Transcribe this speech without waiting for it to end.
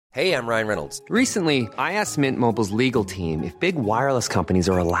Hey, I'm Ryan Reynolds. Recently, I asked Mint Mobile's legal team if big wireless companies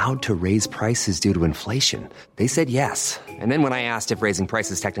are allowed to raise prices due to inflation. They said yes. And then when I asked if raising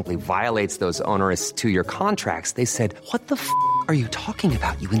prices technically violates those onerous two-year contracts, they said, "What the f*** are you talking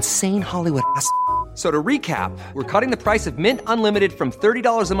about, you insane Hollywood ass?" So to recap, we're cutting the price of Mint Unlimited from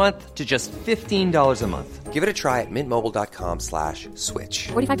 $30 a month to just $15 a month. Give it a try at mintmobile.com/switch.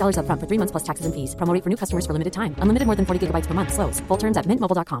 $45 up front for 3 months plus taxes and fees. Promo rate for new customers for limited time. Unlimited more than 40 gigabytes per month. Slows full terms at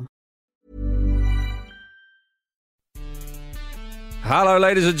mintmobile.com. Hello,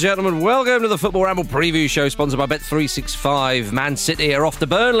 ladies and gentlemen. Welcome to the Football Ramble preview show sponsored by Bet365. Man City are off to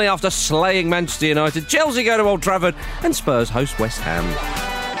Burnley after slaying Manchester United. Chelsea go to Old Trafford and Spurs host West Ham.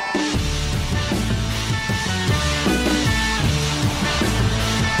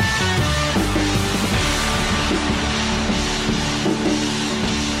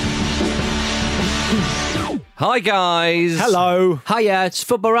 Hi, guys. Hello. Hiya, it's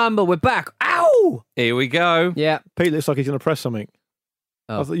Football Ramble. We're back. Ow! Here we go. Yeah. Pete looks like he's going to press something.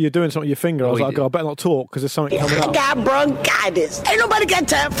 Oh. I thought you were doing something with your finger. I was like, I better not talk because there's something coming I up. got bronchitis. Ain't nobody got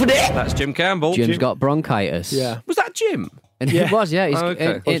time for that. That's Jim Campbell. Jim's got bronchitis. Yeah. Was that Jim? And Yeah. It was, yeah. He's, Oh,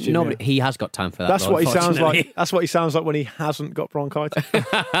 okay. Was Jim, nobody, yeah. He has got time for that. That's though, what he sounds unfortunately. like. That's what he sounds like when he hasn't got bronchitis.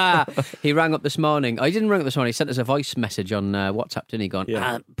 He rang up this morning. I didn't ring up this morning. He sent us a voice message on WhatsApp, didn't he? Going,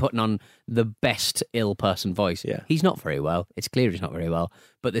 Yeah. putting on the best ill person voice. Yeah. He's not very well. It's clear he's not very well.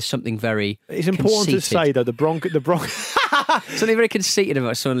 But there's something very It's important to conceited. say though the Something very conceited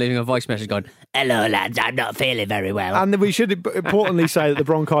about someone leaving a voice message going, "Hello lads, I'm not feeling very well." and we should importantly say that the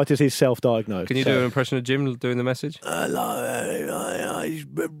bronchitis is self-diagnosed. Can you do an impression of Jim doing the message? He's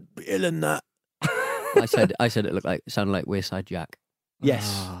ill in that. I said it sounded like Wearside Jack.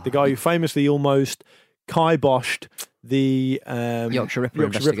 Yes, the guy who famously almost kiboshed the Yorkshire Ripper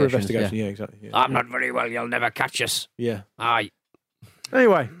investigation. Yeah, exactly. Yeah. I'm not very well. You'll never catch us. Yeah. Aye.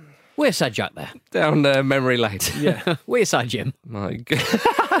 Anyway, Wearside Jack there. Down memory lane. yeah, Wearside Jim. My God.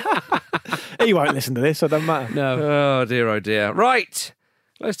 he won't listen to this, so it doesn't matter. No. Oh, dear, oh, dear. Right.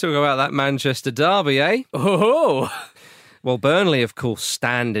 Let's talk about that Manchester derby, eh? Oh. Well, Burnley, of course,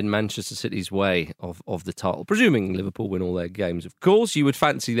 stand in Manchester City's way of the title. Presuming Liverpool win all their games, of course, you would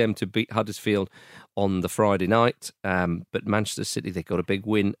fancy them to beat Huddersfield on the Friday night. But Manchester City, they got a big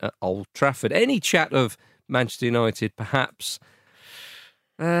win at Old Trafford. Any chat of Manchester United, perhaps,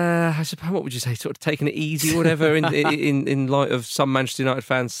 I suppose, what would you say, sort of taking it easy or whatever, in light of some Manchester United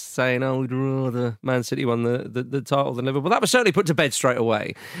fans saying, oh, we'd rather Man City won the title than Liverpool. That was certainly put to bed straight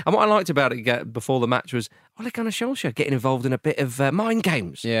away. And what I liked about it before the match was Ole Gunnar Solskjaer getting involved in a bit of mind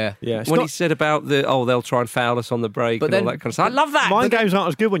games. Yeah. Yeah, When he said about they'll try and foul us on the break But and all then- that kind of stuff. I love that. Mind games aren't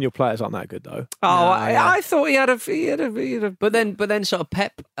as good when your players aren't that good, though. I thought he had a. But then sort of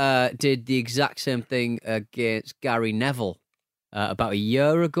Pep did the exact same thing against Gary Neville. About a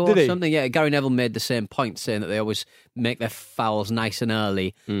year ago Did or he? something. Yeah, Gary Neville made the same point, saying that they always make their fouls nice and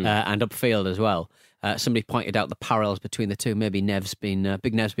early and upfield as well. Somebody pointed out the parallels between the two. Maybe Big Nev's been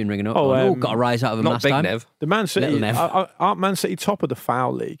ringing up. Got a rise out of him Not last Big time. Nev. The Man City Little Nev. aren't Man City top of the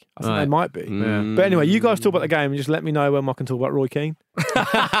foul league? I think Right. they might be. But anyway, you guys talk about the game and just let me know when I can talk about Roy Keane.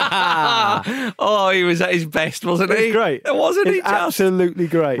 Oh, he was at his best, wasn't he? It's great. Wasn't he? It's Just absolutely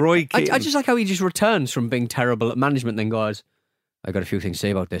great. Roy I Keane. just like how he just returns from being terrible at management, then goes, I got a few things to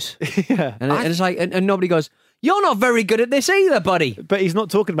say about this. Yeah. And it's like, and nobody goes, you're not very good at this either, buddy. But he's not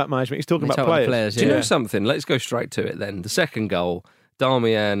talking about management. He's talking He's about talking about players. players, Do you yeah. know something? Let's go straight to it then. The second goal,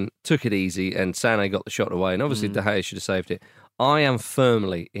 Darmian took it easy and Sané got the shot away, and obviously De Gea should have saved it. I am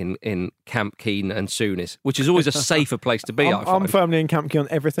firmly in Camp Keane and Souness, which is always a safer place to be, I I'm find. firmly in Camp Keane on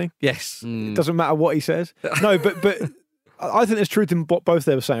everything. Yes. It doesn't matter what he says. No, but I think there's truth in what both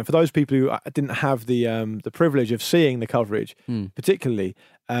they were saying. For those people who didn't have the privilege of seeing the coverage, particularly,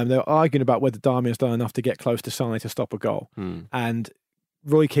 they were arguing about whether Darmian's done enough to get close to Sané to stop a goal. And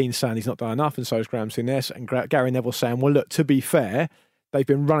Roy Keane's saying he's not done enough, and so is Graham Souness. And Gary Neville saying, well, look, to be fair, they've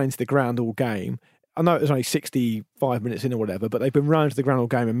been running to the ground all game. I know it was only 65 minutes in or whatever, but they've been running to the ground all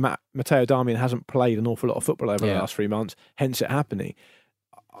game, and Matteo Darmian hasn't played an awful lot of football over the last 3 months, hence it happening.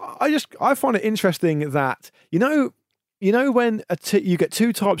 I find it interesting that, you know when you get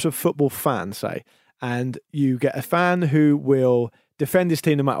two types of football fans, say, and you get a fan who will defend his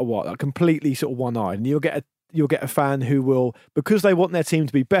team no matter what, like completely sort of one-eyed, and you'll get a fan who will, because they want their team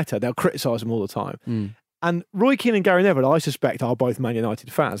to be better, they'll criticise them all the time. And Roy Keane and Gary Neville, I suspect, are both Man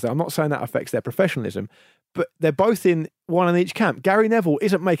United fans. Now, I'm not saying that affects their professionalism, but they're both in one in each camp. Gary Neville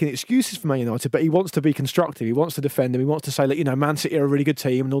isn't making excuses for Man United, but he wants to be constructive. He wants to defend them. He wants to say, look, Man City are a really good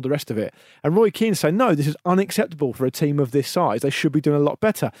team and all the rest of it. And Roy Keane saying, no, this is unacceptable for a team of this size. They should be doing a lot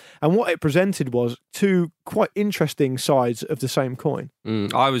better. And what it presented was two quite interesting sides of the same coin.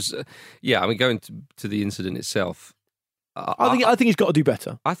 Going to the incident itself, I think he's got to do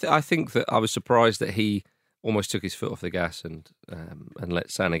better. I think that I was surprised that he almost took his foot off the gas and let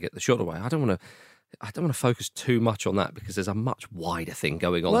Sané get the shot away. I don't want to focus too much on that because there's a much wider thing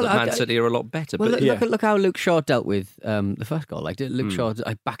going on. Man City are a lot better. Well, look how Luke Shaw dealt with the first goal. Like Luke Shaw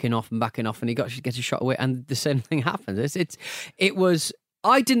backing off, and he gets his shot away, and the same thing happens. It was.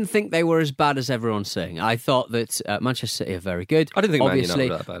 I didn't think they were as bad as everyone's saying. I thought that Manchester City are very good. I didn't think obviously, Man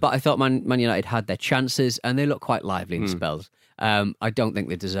United were that bad. But I thought Man United had their chances and they looked quite lively in spells. I don't think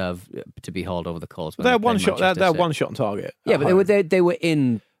they deserve to be hauled over the coals. They're one shot. They're one shot on target. Yeah, but they were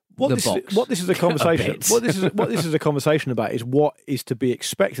in. What this is a conversation. what this is a conversation about is what is to be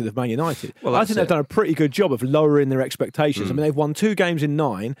expected of Man United. Well, I think they've done a pretty good job of lowering their expectations. I mean, they've won 2 games in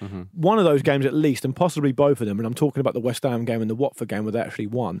 9. One of those games at least, and possibly both of them. And I'm talking about the West Ham game and the Watford game where they actually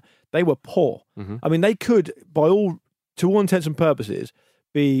won. They were poor. I mean, they could, to all intents and purposes,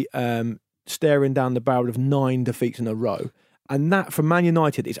 be staring down the barrel of 9 defeats in a row. And that, for Man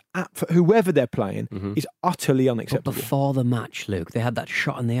United, is for whoever they're playing, is utterly unacceptable. But before the match, Luke, they had that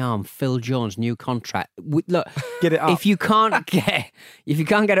shot in the arm. Phil Jones, new contract. Look, get it up. If you can't get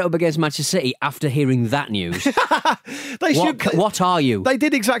it up against Manchester City after hearing that news, what are you? They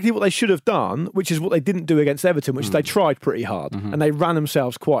did exactly what they should have done, which is what they didn't do against Everton, which they tried pretty hard, and they ran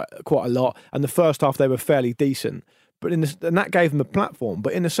themselves quite a lot. And the first half they were fairly decent. But and that gave them a platform.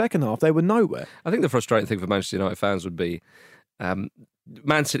 But in the second half, they were nowhere. I think the frustrating thing for Manchester United fans would be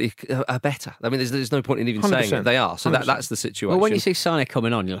Man City are better. I mean, there's no point in even saying that they are. So that's the situation. Well, when you see Sané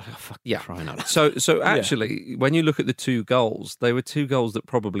coming on, you're like, oh, fuck, crying out. So actually, when you look at the 2 goals, they were 2 goals that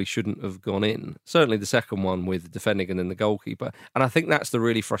probably shouldn't have gone in. Certainly the second one with defending and then the goalkeeper. And I think that's the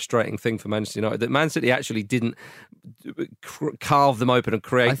really frustrating thing for Manchester United, that Man City actually didn't carve them open and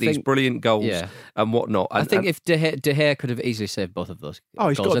create these brilliant goals and whatnot. I think if De Gea could have easily saved both of those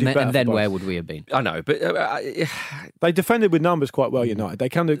goals, and then where would we have been? I know, but they defended with numbers quite well, United. They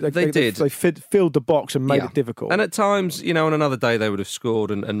did. They filled the box and made it difficult. And at times, on another day they would have scored,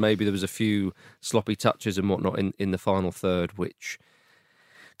 and maybe there was a few sloppy touches and whatnot in the final third, which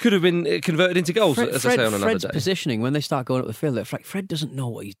could have been converted into goals. Fred's positioning when they start going up the field, Fred doesn't know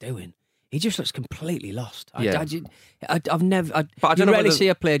what he's doing. He just looks completely lost. Yeah. I've never. You rarely see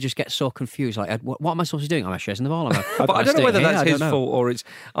a player just get so confused. Like, what am I supposed to be doing? Am I chasing the ball? But I don't know whether that's his fault or it's.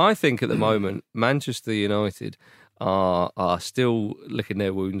 I think at the moment Manchester United are still licking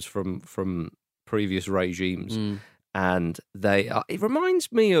their wounds from previous regimes, and they are. It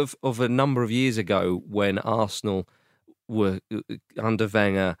reminds me of a number of years ago when Arsenal were under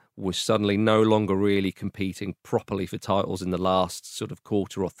Wenger was suddenly no longer really competing properly for titles in the last sort of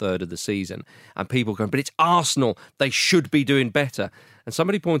quarter or third of the season, and people going, but it's Arsenal, they should be doing better. And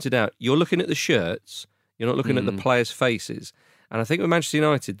somebody pointed out, you're looking at the shirts, you're not looking at the players' faces. And I think with Manchester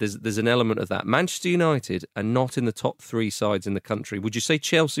United, there's an element of that. Manchester United are not in the top 3 sides in the country. Would you say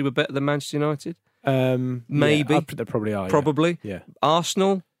Chelsea were better than Manchester United? Maybe. Yeah, they probably are. Probably. Yeah.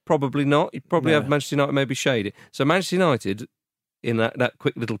 Arsenal? Probably not. You'd probably have Manchester United maybe shade. So Manchester United, in that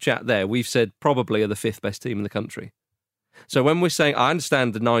quick little chat there, we've said probably are the 5th best team in the country. So when we're saying, I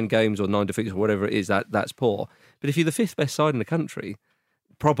understand the 9 games or 9 defeats or whatever it is, that's poor. But if you're the 5th best side in the country,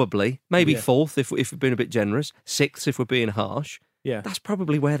 probably, maybe 4th if we've been a bit generous, 6th if we're being harsh. Yeah, that's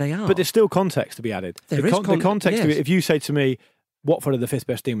probably where they are. But there's still context to be added. The context to it. If you say to me, Watford are the 5th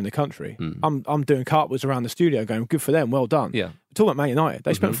best team in the country, I'm doing cartwheels around the studio going, good for them, well done. Yeah. We're talking about Man United.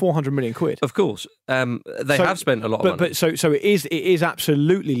 They spent 400 million quid. Of course. They have spent a lot of money. But so it is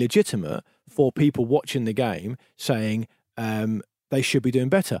absolutely legitimate for people watching the game saying they should be doing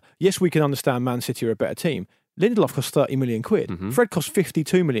better. Yes, we can understand Man City are a better team. Lindelof cost 30 million quid. Fred cost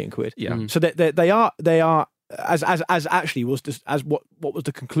 52 million quid. Yeah. So they are as actually was as what was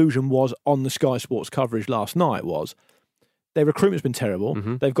the conclusion was on the Sky Sports coverage last night was their recruitment's been terrible.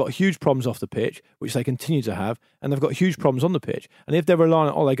 They've got huge problems off the pitch, which they continue to have, and they've got huge problems on the pitch. And if they're relying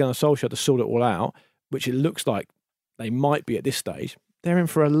on Ole Gunnar Solskjaer to sort it all out, which it looks like they might be at this stage, they're in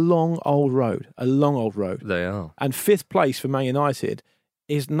for a long old road. They are. And 5th place for Man United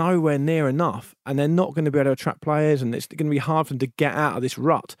is nowhere near enough, and they're not going to be able to attract players, and it's going to be hard for them to get out of this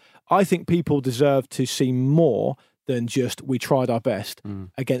rut. I think people deserve to see more than just we tried our best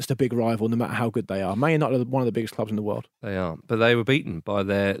against a big rival, no matter how good they are. Man United are one of the biggest clubs in the world. They are, but they were beaten by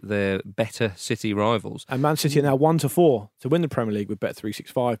their better City rivals. And Man City are now 1-4 to win the Premier League with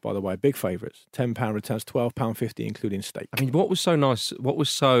Bet365, by the way. Big favourites. £10 returns, £12.50 including stake. I mean, what was so nice, what was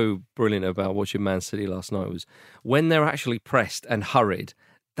so brilliant about watching Man City last night was when they're actually pressed and hurried,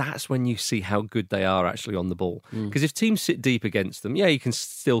 that's when you see how good they are actually on the ball. Because if teams sit deep against them, you can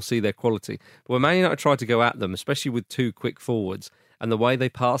still see their quality. But when Man United try to go at them, especially with two quick forwards, and the way they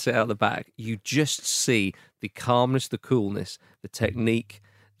pass it out the back, you just see the calmness, the coolness, the technique,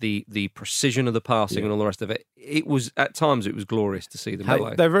 the precision of the passing and all the rest of it. It was, at times, it was glorious to see them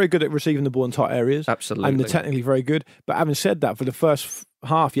play. They're very good at receiving the ball in tight areas. Absolutely. And they're technically very good. But having said that, for the first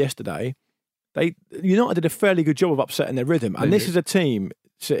half yesterday, United did a fairly good job of upsetting their rhythm. And this is a team,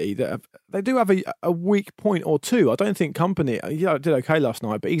 City, that they do have a weak point or two. I don't think Kompany did okay last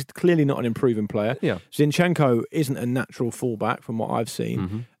night, but he's clearly not an improving player. Yeah. Zinchenko isn't a natural fullback from what I've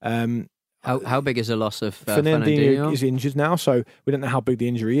seen. How big is the loss of Fernandinho is injured now, so we don't know how big the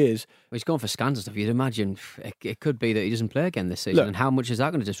injury is. Well, he's going for scans and stuff. You'd imagine it could be that he doesn't play again this season. Look, and how much is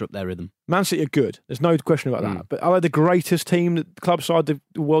that going to disrupt their rhythm? Man City are good. There's no question about that. But are they the greatest team, the club side the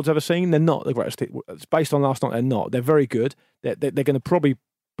world's ever seen? They're not the greatest team. It's based on last night, they're not. They're very good. They're going to probably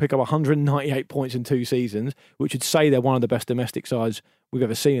pick up 198 points in 2 seasons, which would say they're one of the best domestic sides we've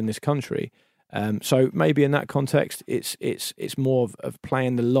ever seen in this country. So maybe in that context, it's more of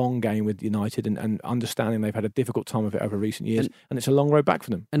playing the long game with United and understanding they've had a difficult time of it over recent years, and it's a long road back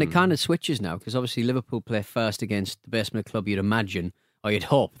for them. And it kind of switches now, because obviously Liverpool play first against the basement club, you'd imagine, or you'd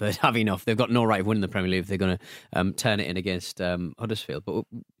hope they'd have enough. They've got no right of winning the Premier League if they're going to turn it in against Huddersfield. But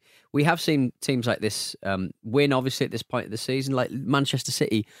we have seen teams like this win, obviously, at this point of the season. Like Manchester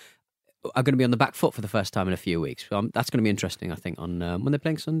City are going to be on the back foot for the first time in a few weeks. That's going to be interesting, I think, on when they're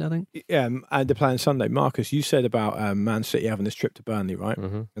playing Sunday, I think. Yeah, and they're playing Sunday. Marcus, you said about Man City having this trip to Burnley, right?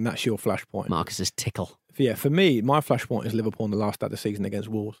 And that's your flashpoint. Marcus's tickle. Yeah, for me, my flashpoint is Liverpool in the last day of the season against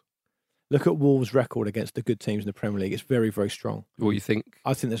Wolves. Look at Wolves' record against the good teams in the Premier League. It's very, very strong. What do you think?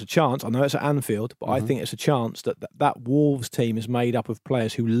 I think there's a chance. I know it's at Anfield, but I think it's a chance that Wolves team is made up of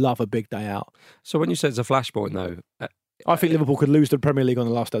players who love a big day out. So when you say it's a flashpoint, though... I think Liverpool could lose the Premier League on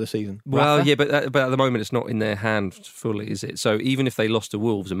the last day of the season. Well, Rafa? yeah, but at the moment it's not in their hand fully, is it? So even if they lost to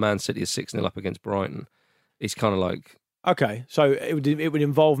Wolves and Man City is 6-0 up against Brighton, it's kind of like... Okay, so it would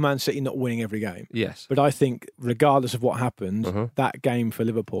involve Man City not winning every game. Yes. But I think regardless of what happens, that game for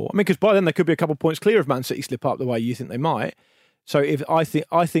Liverpool... I mean, because by then they could be a couple of points clear if Man City slip up the way you think they might. So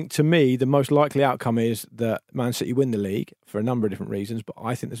I think to me the most likely outcome is that Man City win the league for a number of different reasons, but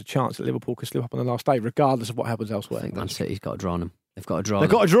I think there's a chance that Liverpool could slip up on the last day, regardless of what happens elsewhere. I think Man City's got a draw on them. They've got a draw. They've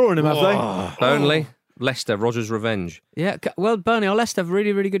got a draw on them, have they? Burnley, Leicester, Rodgers' revenge. Yeah, well, Burnley or Leicester have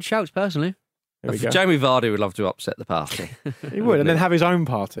really, really good shouts, personally. Jamie Vardy would love to upset the party. He would, and then have his own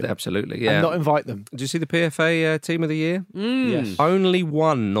party. Absolutely, yeah. And not invite them. Did you see the PFA Team of the Year? Yes. Only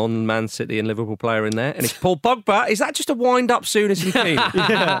one non-Man City and Liverpool player in there, and it's Paul Pogba. Is that just a wind-up soon as he team?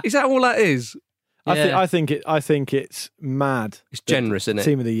 Is that all that is? I think it's mad. It's generous, isn't it?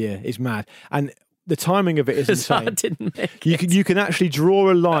 Team of the Year is mad, and the timing of it is insane. I didn't make you can actually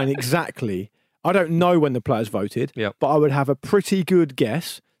draw a line exactly. I don't know when the players voted, but I would have a pretty good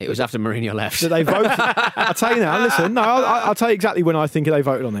guess. It was after Mourinho left. That they voted. I'll tell you now, listen, no, I'll tell you exactly when I think they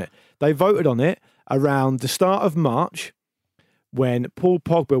voted on it. They voted on it around the start of March, when Paul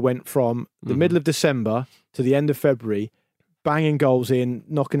Pogba went from the middle of December to the end of February, banging goals in,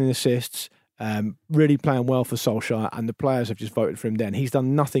 knocking in assists, really playing well for Solskjaer, and the players have just voted for him then. He's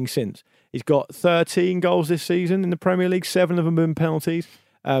done nothing since. He's got 13 goals this season in the Premier League, 7 of them have been penalties.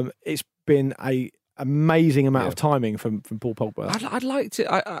 It's been a amazing amount of timing from Paul Pogba. I'd like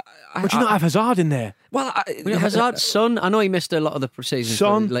to. Would you not have Hazard in there? Well, Hazard's son. I know he missed a lot of the season.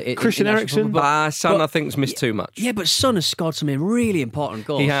 Son, Christian Eriksen. Son, I think, has missed too much. Yeah, but Son has scored some really important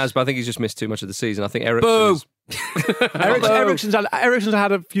goals. He has, but I think he's just missed too much of the season. I think Eriksen's... Eriksen's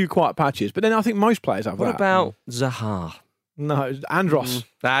had a few quiet patches, but then I think most players have. What about Zaha? No, Andros.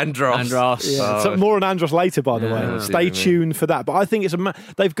 Andros. Yeah. So more on Andros later, by the way. Stay tuned for that. But I think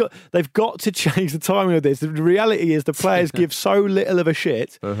they've got to change the timing of this. The reality is the players give so little of a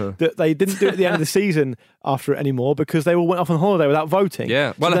shit that they didn't do it at the end of the season after it anymore because they all went off on holiday without voting.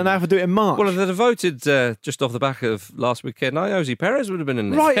 Yeah. Well, so then they have to do it in March. Well, if they'd have voted just off the back of last weekend, Jose Perez would have been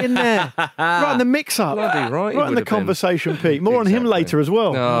in there. Right in there. Right in the mix-up. Bloody right. Right in the conversation, Pete. More on him later as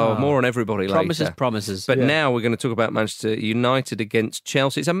well. No, more on everybody later. Promises. But now we're going to talk about Manchester United against Chelsea.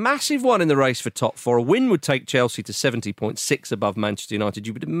 Chelsea. It's a massive one in the race for top four. A win would take Chelsea to 70.6 above Manchester United.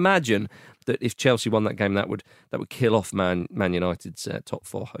 You would imagine that if Chelsea won that game, that would kill off Man United's top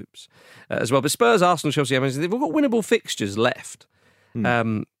four hopes as well. But Spurs, Arsenal, Chelsea, they've all got winnable fixtures left.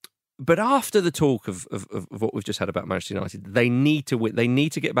 But after the talk of what we've just had about Manchester United, they need to win. They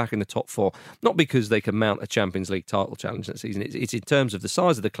need to get back in the top four, not because they can mount a Champions League title challenge next season. It's in terms of the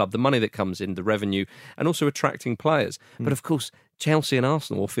size of the club, the money that comes in, the revenue, and also attracting players. But of course, Chelsea and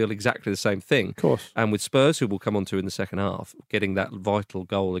Arsenal will feel exactly the same thing. Of course. And with Spurs, who we'll come on to in the second half, getting that vital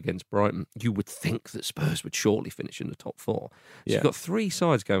goal against Brighton, you would think that Spurs would surely finish in the top four. So you've got three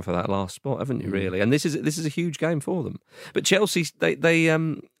sides going for that last spot, haven't you, really? And this is a huge game for them. But Chelsea,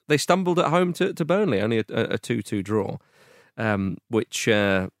 they stumbled at home to Burnley, only a 2-2 draw, which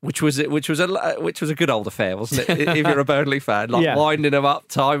was a good old affair, wasn't it? If you're a Burnley fan, winding them up,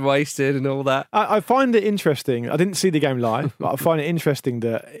 time wasted, and all that. I find it interesting. I didn't see the game live, but I find it interesting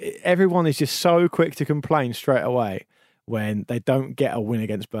that everyone is just so quick to complain straight away when they don't get a win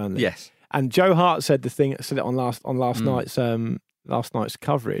against Burnley. Yes, and Joe Hart said it on last night's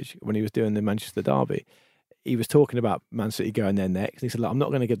coverage when he was doing the Manchester derby. He was talking about Man City going there next. And he said, "Look, I'm not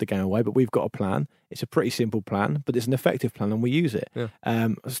going to give the game away, but we've got a plan. It's a pretty simple plan, but it's an effective plan, and we use it." Yeah.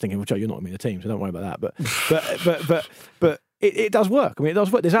 I was thinking, well, Joe, you're not going to be in the team, so don't worry about that. But it does work. I mean, it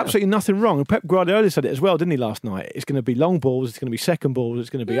does work. There's absolutely nothing wrong. And Pep Guardiola said it as well, didn't he, last night? It's going to be long balls. It's going to be second balls.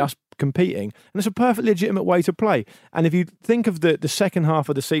 It's going to be us competing. And it's a perfectly legitimate way to play. And if you think of the second half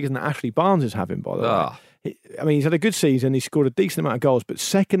of the season that Ashley Barnes is having, by the way, I mean, he's had a good season. He's scored a decent amount of goals, but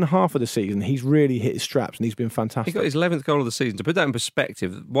second half of the season, he's really hit his straps and he's been fantastic. He got his 11th goal of the season. To put that in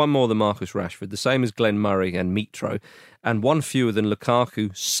perspective, one more than Marcus Rashford, the same as Glenn Murray and Mitro, and one fewer than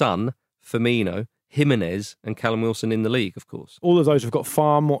Lukaku, Son, Firmino, Jimenez and Callum Wilson in the league, of course. All of those have got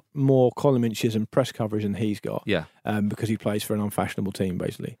far more column inches and press coverage than he's got. Yeah, because he plays for an unfashionable team,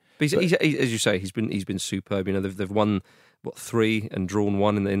 basically. But he's, as you say, he's been superb. You know, they've won 3 and drawn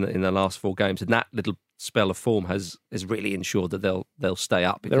 1 in the last 4 games, and that little spell of form has really ensured that they'll stay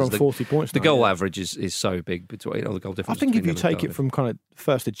up. They're on 40 points. The goal average is so big between the goal difference. I think if you take it from kind of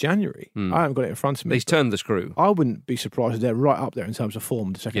 1st of January, I haven't got it in front of me. He's turned the screw. I wouldn't be surprised if they're right up there in terms of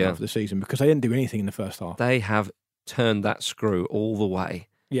form the second half of the season, because they didn't do anything in the first half. They have turned that screw all the way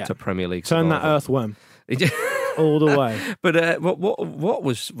to Premier League. Turn that earthworm. All the way. But what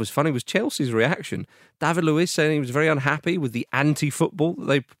was funny was Chelsea's reaction. David Luiz saying he was very unhappy with the anti-football that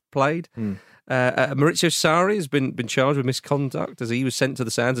they played. Maurizio Sarri has been charged with misconduct as he was sent to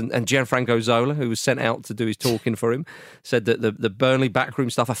the sands, and Gianfranco Zola, who was sent out to do his talking for him, said that the Burnley backroom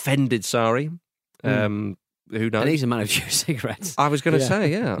stuff offended Sarri. Who knows? And he's a man who chews cigarettes. I was going to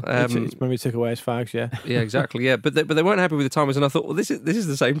say, it's when we took away his fags, yeah, exactly, yeah. But they weren't happy with the timers, and I thought, well, this is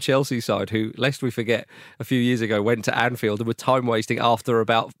the same Chelsea side who, lest we forget, a few years ago went to Anfield and were time wasting after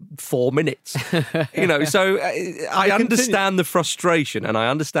about 4 minutes. You know, so I understand the frustration, and I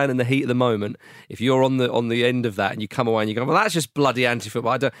understand in the heat of the moment if you're on the end of that and you come away and you go, well, that's just bloody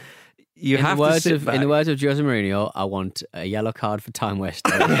anti-football. In the words of Jose Mourinho, I want a yellow card for time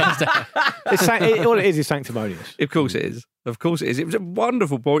wasting. All it is sanctimonious. Of course it is. Of course it is. It was a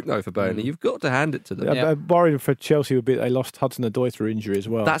wonderful point, though, for Burnley. You've got to hand it to them. Worried for Chelsea would be they lost Hudson-Odoi through injury as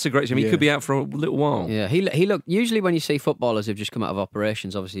well. That's a great shame. He could be out for a little while. Yeah, he looked. Usually, when you see footballers who've just come out of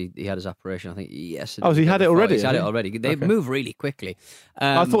operations, obviously he had his operation. I think yesterday. Oh, so he had it already. He's had it already. They move really quickly.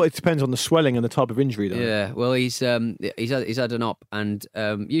 I thought it depends on the swelling and the type of injury, though. Yeah, well, he's had an op, and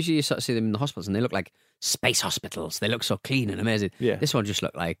usually you sort of see them in the hospitals, and they look like space hospitals. They look so clean and amazing. Yeah. This one just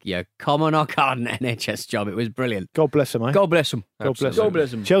looked like common or garden NHS job. It was brilliant. God bless him, eh? God bless him. God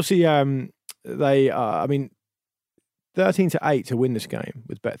bless him. Chelsea, they 13-8 to win this game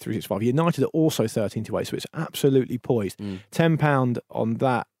with Bet365. United are also 13-8, so it's absolutely poised. £10 on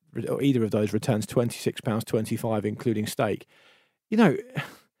that, or either of those returns £26.25, including stake. You know,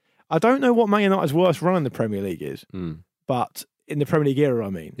 I don't know what Man United's worst run in the Premier League is, but in the Premier League era,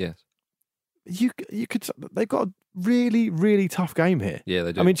 I mean. Yes. They've got a really, really tough game here. Yeah,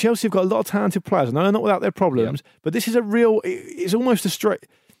 they do. I mean, Chelsea have got a lot of talented players, and they're not without their problems, but this is it's almost a straight,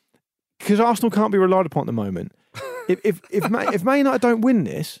 because Arsenal can't be relied upon at the moment. If Man United don't win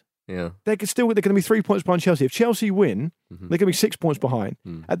this, they're going to be 3 points behind Chelsea. If Chelsea win, they're going to be 6 points behind.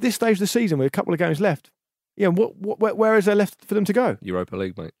 At this stage of the season, with a couple of games left, where is there left for them to go? Europa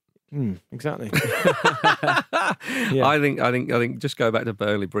League, mate. Exactly. I think just go back to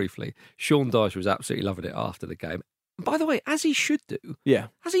Burnley briefly. Sean Dyche was absolutely loving it after the game. By the way, as he should do. Yeah.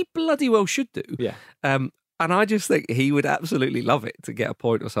 As he bloody well should do. Yeah. And I just think he would absolutely love it to get a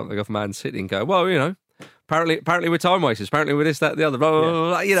point or something off Man City and go, well, you know, apparently we're time wasters. Apparently we're this, that, the other. Blah, blah, blah,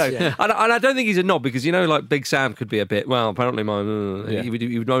 blah, you know, and I don't think he's a knob because like Big Sam could be a bit. Well, apparently he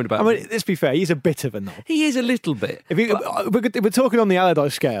would moan about. I mean, let's be fair. He's a bit of a knob. He is a little bit. If we're talking on the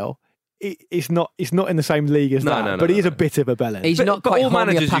Allardyce scale, it's not in the same league as that. But he is a bit of a bellend. He's not quite all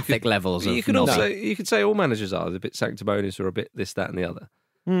managers homeopathic levels. You could say all managers are a bit sanctimonious or a bit this, that, and the other.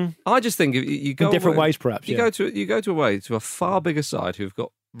 I just think if you go in different away, ways, perhaps. You go to a far bigger side who've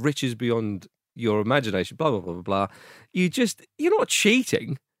got riches beyond your imagination. Blah blah blah blah blah. You're not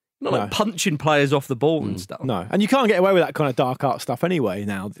cheating. Not like punching players off the ball and stuff. No, and you can't get away with that kind of dark art stuff anyway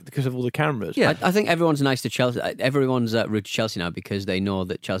now because of all the cameras. Yeah, I think everyone's nice to Chelsea. Everyone's rude to Chelsea now because they know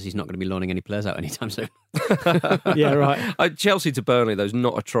that Chelsea's not going to be loaning any players out anytime soon. Yeah, right. Chelsea to Burnley, though, is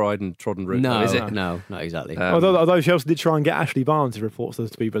not a tried and trodden route, is it? No, not exactly. Although Chelsea did try and get Ashley Barnes, if reports are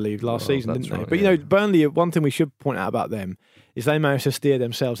to be believed, last season, didn't they? Right, but Burnley, one thing we should point out about them is they managed to steer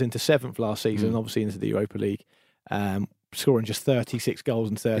themselves into 7th last season, and obviously into the Europa League. Scoring just 36 goals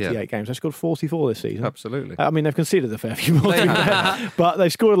in 38 games. They scored 44 this season. Absolutely. I mean, they've conceded a fair few more, but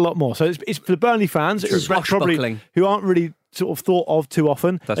they've scored a lot more. So it's for the Burnley fans who aren't really sort of thought of too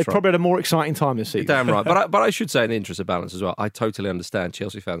often. They've probably had a more exciting time this season. Damn right. But I should say, in the interest of balance as well, I totally understand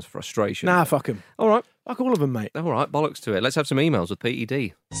Chelsea fans' frustration. Nah, fuck them. All right. Fuck all of them, mate. All right, bollocks to it. Let's have some emails with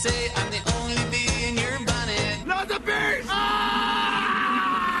PED. Say I'm the only bee in your bonnet. Not the bees!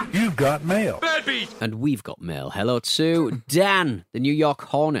 You've got mail. Bad bees! And we've got mail. Hello to Dan, the New York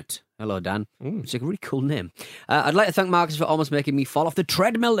Hornet. Hello, Dan. It's a really cool name. I'd like to thank Marcus for almost making me fall off the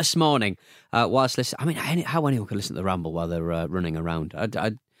treadmill this morning whilst listening. I mean, how anyone can listen to the ramble while they're running around?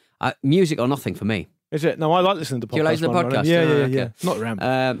 Music or nothing for me. Is it? No, I like listening to podcasts. Do you like listening to podcasts? Yeah. Not ramble.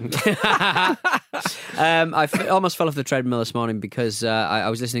 I almost fell off the treadmill this morning because I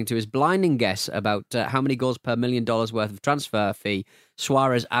was listening to his blinding guess about how many goals per $1 million worth of transfer fee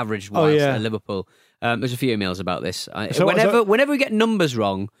Suarez averaged whilst at Liverpool. There's a few emails about this. Whenever we get numbers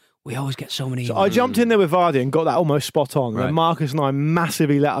wrong, we always get so many. So I jumped in there with Vardy and got that almost spot on. Right. And Marcus and I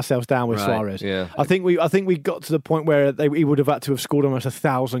massively let ourselves down with Suarez. Yeah. I think we got to the point where he would have had to have scored almost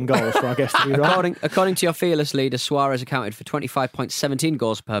 1,000 goals for our guess to be right. According to your fearless leader, Suarez accounted for 25.17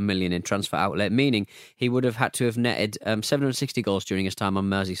 goals per million in transfer outlet, meaning he would have had to have netted 760 goals during his time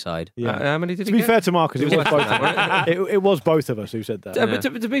on Merseyside. Yeah. How many did he get? To be get? fair to Marcus, it was both of us who said that. But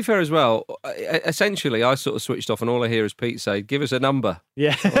to be fair as well, essentially, I sort of switched off, and all I hear is Pete say, "Give us a number."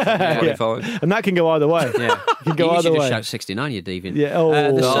 Yeah. 25. And that can go either way. Yeah. It can go you either should way. just shout 69, you deviant. Yeah.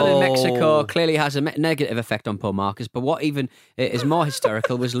 The sun in Mexico clearly has a negative effect on poor Marcus, but what even is more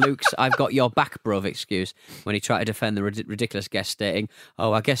hysterical was Luke's "I've got your back, bruv" excuse when he tried to defend the ridiculous guest, stating,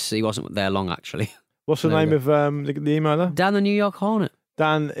 "Oh, I guess he wasn't there long, actually." What's the name of the emailer? Dan, the New York Hornet.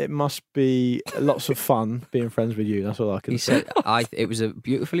 Dan, it must be lots of fun being friends with you. That's all I can say. He said, it was a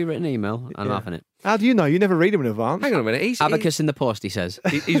beautifully written email. I'm laughing it. How do you know? You never read them in advance. Hang on a minute. Abacus in the post, he says.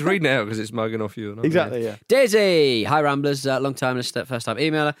 He's reading it out because it's mugging off you. Exactly, yeah. Daisy! Hi, Ramblers. Long time and first time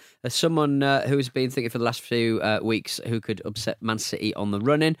emailer. As someone who has been thinking for the last few weeks who could upset Man City on the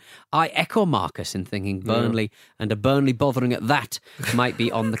run-in, I echo Marcus in thinking Burnley and a Burnley bothering at that might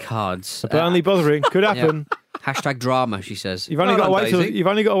be on the cards. A Burnley bothering could happen. Yeah. Hashtag drama, she says. You've only got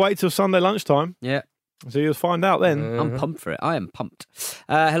to wait till Sunday lunchtime. Yeah. So you'll find out then. I'm pumped for it. I am pumped.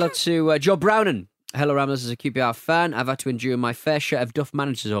 Hello to Joe Brownan. Hello, Ramblers. As a QPR fan, I've had to endure my fair share of duff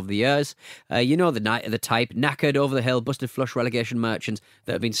managers over the years. You know the type, knackered, over the hill, busted flush relegation merchants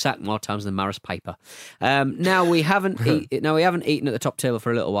that have been sacked more times than Maris Piper. Now we haven't eaten at the top table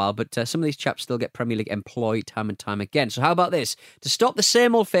for a little while, but some of these chaps still get Premier League employed time and time again. So how about this? To stop the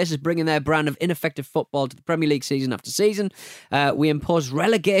same old faces bringing their brand of ineffective football to the Premier League season after season, we impose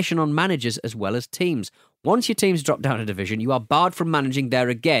relegation on managers as well as teams. Once your team's dropped down a division, you are barred from managing there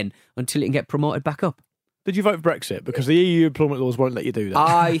again until you can get promoted back up. Did you vote for Brexit? Because the EU employment laws won't let you do that.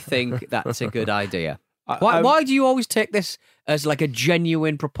 I think that's a good idea. Why do you always take this as like a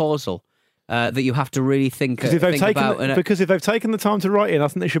genuine proposal that you have to really think about? Because if they've taken the time to write in, I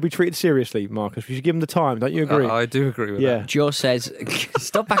think they should be treated seriously, Marcus. We should give them the time. Don't you agree? I do agree with that. Joe says,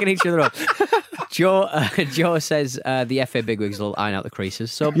 stop backing each other up. Joe says the FA bigwigs will iron out the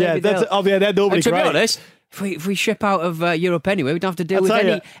creases. So maybe they're normally to great. be honest, if we ship out of Europe anyway, we don't have to deal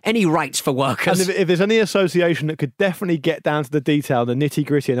with any rights for workers. And if there's any association that could definitely get down to the detail, the nitty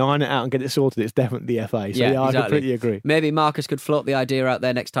gritty, and iron it out and get it sorted, it's definitely the FA. So I completely agree. Maybe Marcus could float the idea out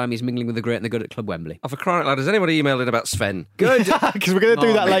there next time he's mingling with the great and the good at Club Wembley. Oh, for crying out loud, has anybody emailed in about Sven? Good, because we're going to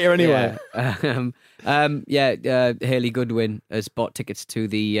do that later anyway. Hayley Goodwin has bought tickets to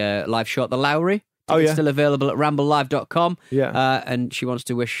the live show at the Lowry. It's still available at ramblelive.com. Yeah. And she wants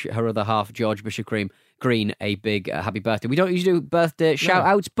to wish her other half, George Bishop Green, a big happy birthday. We don't usually do birthday shout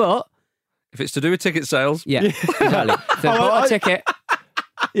outs, but If it's to do with ticket sales, Yeah, exactly. If they bought a ticket,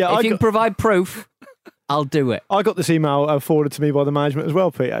 Yeah, if you can provide proof, I'll do it. I got this email forwarded to me by the management as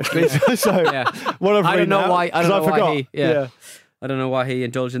well, Pete. Actually, so Yeah. what I've I don't read know now, why. I don't 'cause know why forgot. he. Yeah. I don't know why he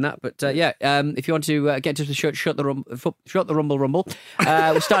indulged in that, but if you want to get to the show, shut the rumble.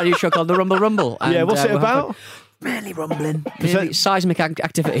 We'll start a new show called the Rumble Rumble. And, Yeah, what's it we'll have about? Mainly rumbling, mainly seismic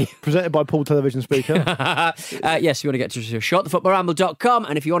activity. Presented by Paul Television Speaker. Yes, if you want to get to shortthefootballramble.com,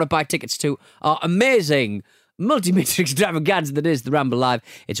 and if you want to buy tickets to our amazing multi-meter extravaganza that is the Ramble Live,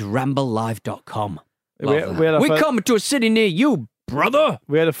 it's ramblelive.com. We come to a city near you, brother.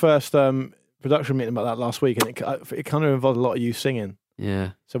 We had a first production meeting about that last week, and it kind of involved a lot of you singing.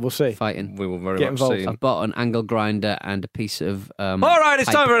 Yeah, So we'll see. fighting. we will very Get much involved. see. I've bought an angle grinder and a piece of. All right, it's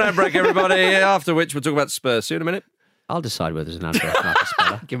pipe. time for an ad break, everybody. After which we'll talk about Spurs. See you in a minute. I'll decide whether there's an ad break or not,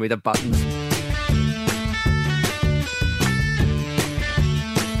 Speller. Give me the buttons.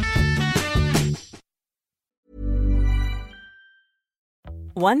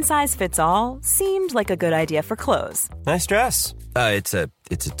 One size fits all seemed like a good idea for clothes Nice dress. It's a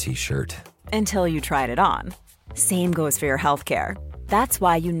t-shirt. until you tried it on. Same goes for your healthcare. That's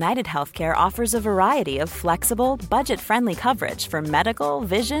why United Healthcare offers a variety of flexible, budget-friendly coverage for medical,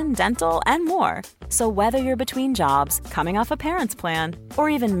 vision, dental, and more. So whether you're between jobs, coming off a parent's plan, or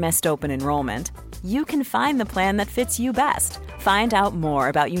even missed open enrollment, you can find the plan that fits you best. Find out more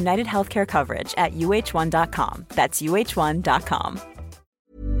about United Healthcare coverage at uh1.com. That's uh1.com.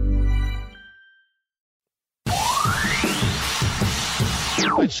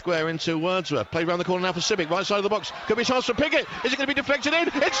 It's square into Wordsworth. Play round the corner now for Civic. Right side of the box. Could be a chance for Pickett. Is it going to be deflected in?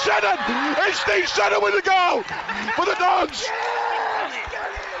 It's Shannon! It's Steve Shannon with the goal for the Dogs!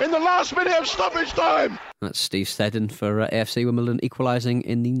 In the last minute of stoppage time! That's Steve Steddon for AFC Wimbledon, equalising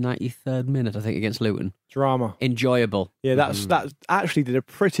in the 93rd minute, I think, against Luton. Drama. Enjoyable. Yeah, that actually did a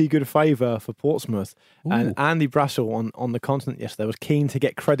pretty good favour for Portsmouth. And Andy Brassel on the continent yesterday was keen to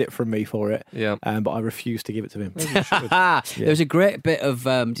get credit from me for it. Yeah. But I refused to give it to him. There was a great bit of.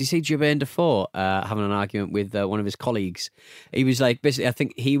 Did you see Jermaine Defoe having an argument with one of his colleagues? He was like, basically, I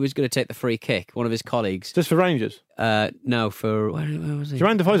think he was going to take the free kick. One of his colleagues. Just for Rangers? No, for. Where was he?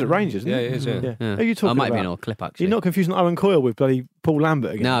 Jermaine Defoe's at Rangers, isn't Yeah, he? he is, yeah. Yeah. Who are you talking I might about? be an old clip, actually. You're not confusing Owen Coyle with bloody Paul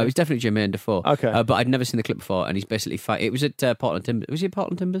Lambert again? No, it was definitely Jermaine Defoe. Okay. But I'd never seen the clip before, and he's basically fighting. It was at Portland Timbers. Was he at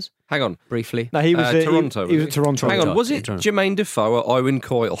Portland Timbers? Hang on. Briefly. No, he was at Toronto. He was at Toronto. Hang on, was it Toronto. Jermaine Defoe or Owen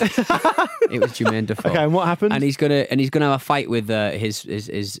Coyle? It was Jermaine Defoe. Okay, and what happened? And he's gonna have a fight with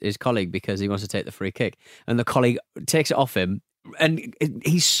his colleague because he wants to take the free kick, and the colleague takes it off him, and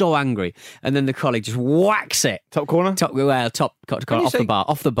he's so angry, and then the colleague just whacks it Top corner? top you off say-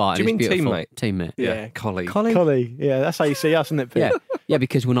 the bar. Do you and mean it's beautiful. teammate? Teammate. Yeah. Colleague. Collie. Yeah, that's how you see us, isn't it, Pete? Yeah, yeah,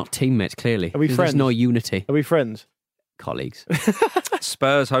 because we're not teammates. Clearly, Are we 'Cause friends? There's no unity. Are we friends? Colleagues.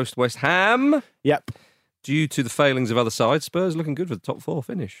 Spurs host West Ham. Yep. Due to the failings of other sides, Spurs looking good for the top four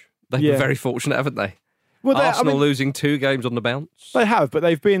finish. They've Yeah. been very fortunate, haven't they? Well, Arsenal losing 2 games on the bounce. They have, but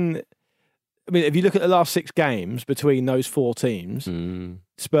they've been. I mean, if you look at the last 6 games between those 4 teams,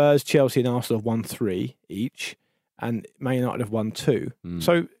 Spurs, Chelsea, and Arsenal have won 3 each, and Man United have won 2.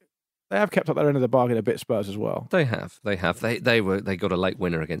 So they have kept up their end of the bargain a bit. Spurs as well. They have. They got a late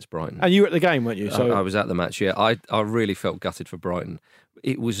winner against Brighton. And you were at the game, weren't you? So I was at the match. Yeah, I really felt gutted for Brighton.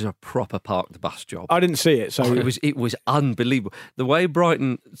 It was a proper park the bus job. I didn't see it. So It was unbelievable. The way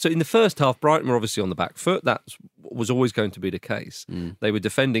Brighton. So in the first half, Brighton were obviously on the back foot. That was always going to be the case. They were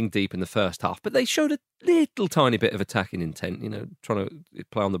defending deep in the first half, but they showed a little tiny bit of attacking intent. Trying to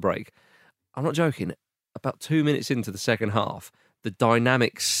play on the break. I'm not joking. About 2 minutes into the second half, the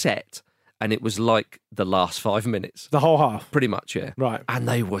dynamic set, and it was like the last 5 minutes. the whole half. Pretty much, yeah. Right. And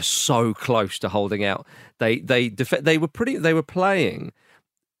they were so close to holding out. They were playing.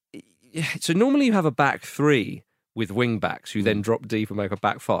 So normally you have a back 3 with wing backs who then drop deep and make a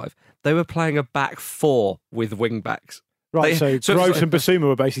back 5. They were playing a back 4 with wing backs. Right. So So Gross and Basuma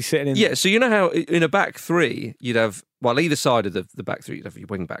were basically sitting in. Yeah, so you know how in a back 3 you'd have, well, either side of the back 3 you'd have your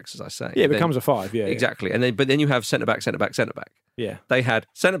wing backs, as I say. Yeah, it Then- becomes a 5. Yeah. exactly. And then you have centre back, centre back, centre back. Yeah. They had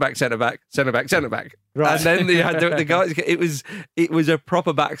centre back, centre back, centre back, centre back, Right. and then you had the guys. It was a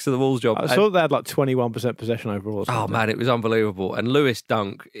proper backs to the walls job. I And- saw they had like 21% possession overall. or oh something. man, it was unbelievable. And Lewis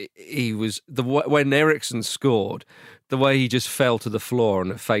Dunk, he was when Ericsson scored, the way he just fell to the floor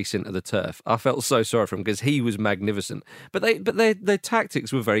and face into the turf. I felt so sorry for him because he was magnificent. But their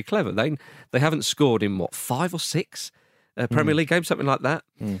tactics were very clever. They haven't scored in 5 or 6 Premier League games, something like that.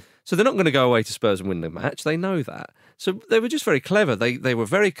 So they're not going to go away to Spurs and win the match. They know that. So they were just very clever. They were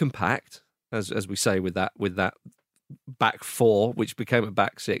very compact, as we say with that back 4, which became a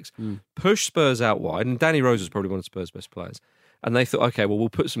back 6. Pushed Spurs out wide, and Danny Rose was probably one of Spurs' best players. And they thought, okay, well, we'll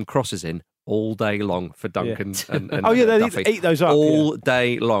put some crosses in all day long for Duncan and they Duffy. eat those up all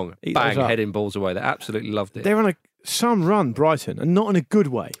day long. Eat Bang, those up. heading balls away. They absolutely loved it. They're on some run, Brighton, and not in a good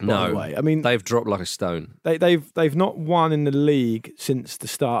way. By the way. I mean, they've dropped like a stone. They've not won in the league since the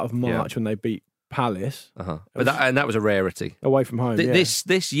start of March when they beat Palace. But that was a rarity away from home.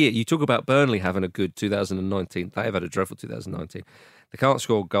 This year, you talk about Burnley having a good 2019. They have had a dreadful 2019. They can't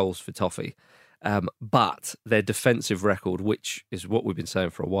score goals for toffee. But their defensive record, which is what we've been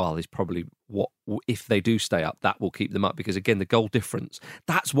saying for a while, is probably what, if they do stay up, that will keep them up. Because again, the goal difference,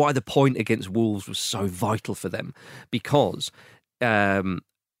 that's why the point against Wolves was so vital for them. Because,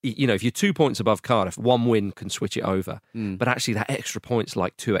 if you're 2 points above Cardiff, one win can switch it over. But actually, that extra point's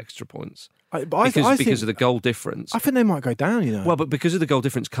like 2 extra points. Because of the goal difference. I think they might go down, Well, but because of the goal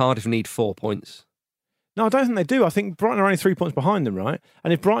difference, Cardiff need 4 points. No, I don't think they do. I think Brighton are only 3 points behind them, right?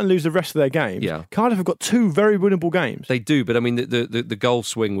 And if Brighton lose the rest of their games, Cardiff have got 2 very winnable games. They do, but I mean, the goal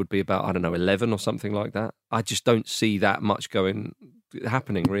swing would be about, 11 or something like that. I just don't see that much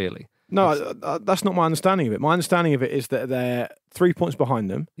happening, really. No, that's not my understanding of it. My understanding of it is that they're 3 points behind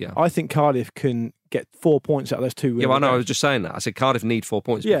them. Yeah. I think Cardiff can get 4 points out of those 2 Yeah, well, I know. I was just saying that. I said Cardiff need 4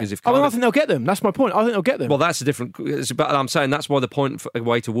 points because if I think they'll get them. That's my point. I think they'll get them. Well, that's a different. But I'm saying that's why the point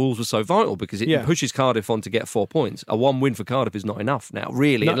away to Wolves was so vital because it pushes Cardiff on to get 4 points. A 1 win for Cardiff is not enough now,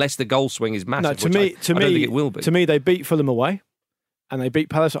 really, unless the goal swing is massive. No, to me, I don't think it will be. To me, they beat Fulham away, and they beat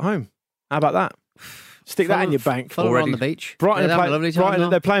Palace at home. How about that? Stick that in your bank. Fulham on the beach. Brighton,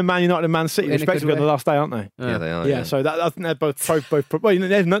 they're playing Man United and Man City, respectively, on the last day, aren't they? Yeah, they are. Yeah, so I think they're both. Well, you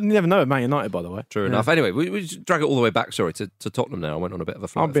never know at Man United, by the way. True enough. Anyway, we drag it all the way back. Sorry to Tottenham. Now I went on a bit of a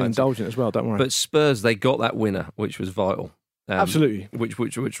flight. I've been indulgent as well. Don't worry. But Spurs, they got that winner, which was vital. Absolutely, which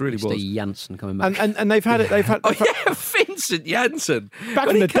really was. Mr. Janssen coming back, and they've had it. Vincent Janssen back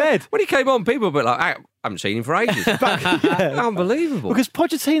from the dead. When he came on, people were like, "I haven't seen him for ages." Unbelievable. Because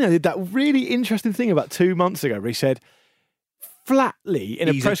Pochettino did that really interesting thing about 2 months ago, where he said flatly in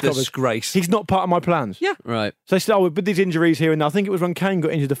a press conference, disgrace. He's not part of my plans. Yeah, right. So they said, with these injuries here and there, I think it was when Kane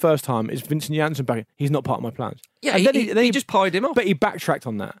got injured the first time. Is Vincent Janssen back? He's not part of my plans. Yeah, and then he just pied him off. But he backtracked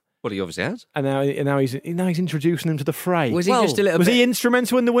on that. Well, he obviously has. And now he's introducing him to the fray. Was he just a little Was bit... he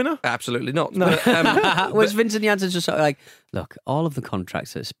instrumental in the winner? Absolutely not. No. Was Vincent Janssen just sort of like, look, all of the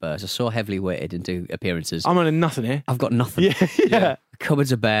contracts at Spurs are so heavily weighted into appearances. I'm earning nothing here. I've got nothing. Yeah. The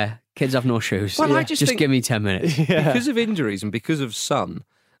cupboards are bare. Kids have no shoes. Well, I just think, give me 10 minutes. Because of injuries and because of Son,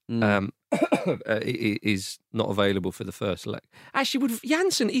 is not available for the first leg. Actually,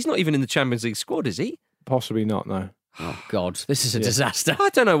 Janssen, he's not even in the Champions League squad, is he? Possibly not, no. Oh, God, this is a disaster. I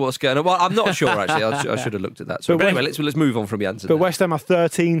don't know what's going on. Well, I'm not sure, actually. I should have looked at that. But anyway, let's move on from Janssen. But West Ham are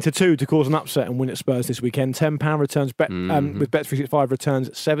 13-2 to cause an upset and win at Spurs this weekend. £10 returns, with Bet365 returns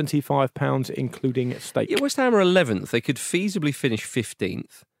 £75, including stake. Yeah, West Ham are 11th. They could feasibly finish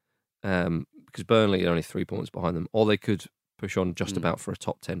 15th because Burnley are only 3 points behind them, or they could push on just about for a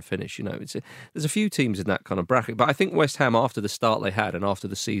top 10 finish. There's a few teams in that kind of bracket, but I think West Ham, after the start they had and after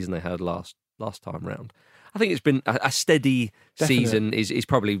the season they had last time round, I think it's been a steady season is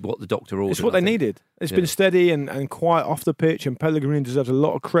probably what the doctor ordered. It's what they needed. It's been steady and quiet off the pitch, and Pellegrini deserves a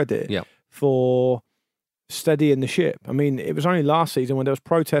lot of credit for steadying the ship. I mean, it was only last season when there was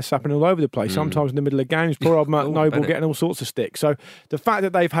protests happening all over the place, sometimes in the middle of games, poor old Mark Noble getting all sorts of stick. So the fact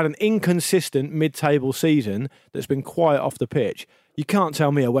that they've had an inconsistent mid-table season that's been quiet off the pitch, you can't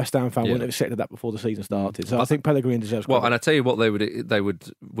tell me a West Ham fan wouldn't have accepted that before the season started. So I think Pellegrini deserves credit. Well, and I tell you what, they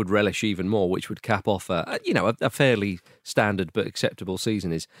would relish even more, which would cap off a fairly standard but acceptable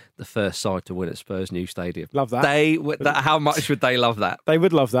season, is the first side to win at Spurs' new stadium. Love that. How much would they love that? They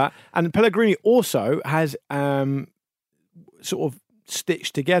would love that. And Pellegrini also has sort of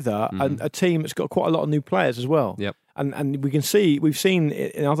stitched together a team that's got quite a lot of new players as well. Yep. And we've seen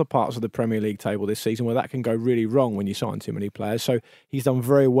in other parts of the Premier League table this season where that can go really wrong when you sign too many players. So he's done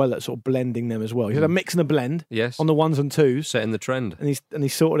very well at sort of blending them as well. He's had a mix and a blend on the ones and twos. Setting the trend. And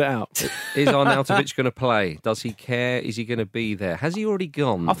he's sorted it out. Is Arnautovic going to play? Does he care? Is he going to be there? Has he already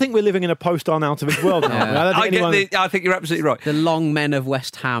gone? I think we're living in a post-Arnautovic world now. I think you're absolutely right. The long men of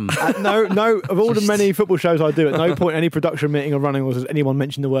West Ham. No, of all the many football shows I do, at no point any production meeting or running has anyone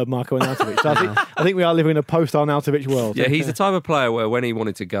mentioned the word Marko Arnautovic. So I think we are living in a post-Arnautovic world. Yeah, he's the type of player where when he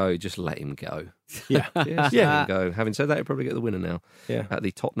wanted to go, just let him go. Yeah. Let him go. Having said that, he'll probably get the winner now at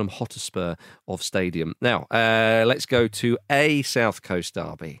the Tottenham Hotspur of Stadium. Now, let's go to a South Coast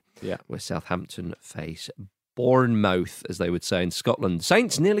derby where Southampton face Bournemouth, as they would say in Scotland.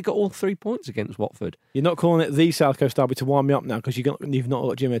 Saints nearly got all 3 points against Watford. You're not calling it the South Coast Derby to wind me up now because you've not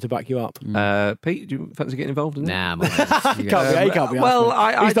got Jim here to back you up. Pete, do you fancy getting involved in that? Nah, he can't be.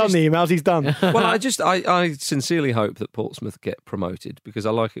 Well, he's done the emails. He's done. Well, I sincerely hope that Portsmouth get promoted because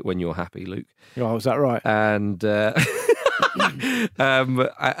I like it when you're happy, Luke. Oh, is that right? And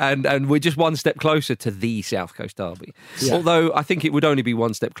and we're just one step closer to the South Coast Derby. Yeah. Although I think it would only be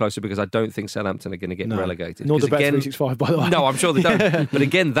one step closer because I don't think Southampton are going to get relegated. Nor the Bet365, by the way. No, I'm sure they don't. But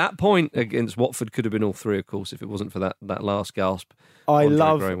again, that point against Watford could have been all 3, of course, if it wasn't for that last gasp. I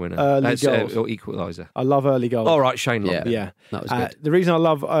love early goals. Or equaliser. I love early goals. All right, Shane Long. Yeah. That was good. The reason I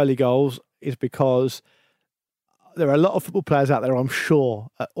love early goals is because there are a lot of football players out there, I'm sure,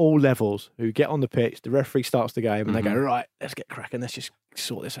 at all levels, who get on the pitch, the referee starts the game, and they go, right, let's get cracking, let's just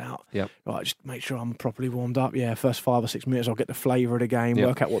sort this out. Yep. Right, just make sure I'm properly warmed up. Yeah, first 5 or 6 minutes, I'll get the flavour of the game,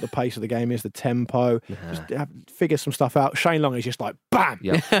 work out what the pace of the game is, the tempo, just figure some stuff out. Shane Long is just like, bam!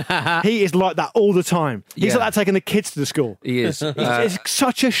 Yep. He is like that all the time. He's like that taking the kids to the school. He is. It's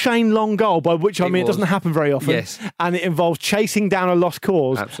such a Shane Long goal, by which I mean it doesn't happen very often. Yes. And it involves chasing down a lost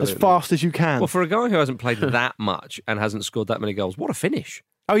cause as fast as you can. Well, for a guy who hasn't played that much and hasn't scored that many goals, what a finish.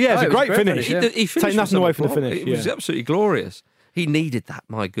 Oh, yeah, it's a great finish. He finished. Take nothing away from the finish. It was absolutely glorious. He needed that,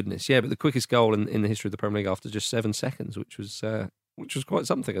 my goodness. Yeah, but the quickest goal in the history of the Premier League after just 7 seconds, which was quite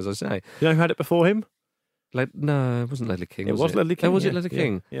something, as I say. You know who had it before him? No, it wasn't Ledley King. It was Ledley King. Oh, was it Ledley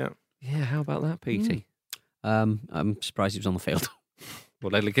King? Yeah. Yeah, how about that, Petey? I'm surprised he was on the field.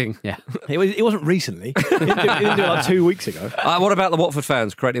 Well, Ledley King. Yeah. It wasn't recently. He didn't do it like 2 weeks ago. What about the Watford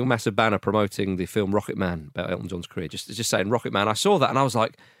fans creating a massive banner promoting the film Rocket Man about Elton John's career? Just saying Rocket Man. I saw that and I was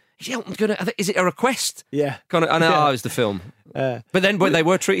like, is Elton gonna? Is it a request? Yeah. Kind of. I know it was the film. But then they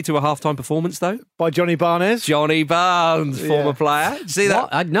were treated to a halftime performance though by Johnny Barnes. Johnny Barnes, former player. See that?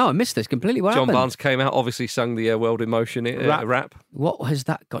 I missed this completely. What John happened? Barnes came out, obviously sung the World in Motion rap. What has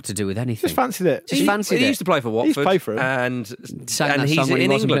that got to do with anything? Just fancied it. He used to play for Watford. He used to play for him. And he's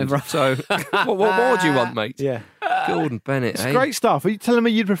in England. So what more do you want, mate? Yeah. Gordon Bennett. It's great stuff. Are you telling me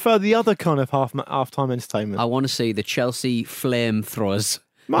you'd prefer the other kind of half-time entertainment? I want to see the Chelsea flamethrowers.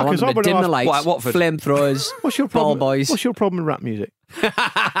 Marcus, I want them to dim the lights, flamethrowers, What's your problem? ball boys. What's your problem with rap music?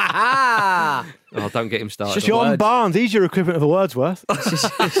 Oh, don't get him started. It's John Barnes. He's your equivalent of a Wordsworth.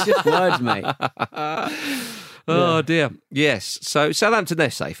 It's just words, mate. Oh, dear. Yes. So Southampton,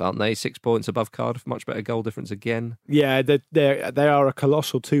 they're safe, aren't they? 6 points above Cardiff. Much better goal difference again. Yeah, they are a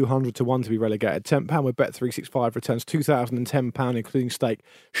colossal 200 to 1 to be relegated. £10 with Bet365 returns £2,010 including stake.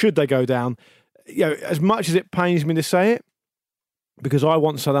 Should they go down? You know, as much as it pains me to say it, because I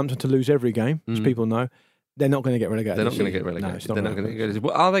want Southampton to lose every game, as people know, they're not going to get relegated. They're not going to get relegated. No, they're not going to get relegated.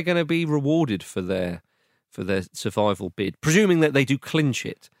 Well, are they going to be rewarded for their survival bid, presuming that they do clinch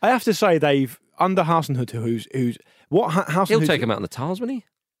it? I have to say they've under Hasenhüttl, who's what Hasenhüttl. He'll take him out on the tiles, won't he?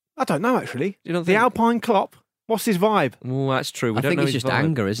 I don't know actually. You don't the think... Alpine Klopp. What's his vibe? Well, that's true. I think it's just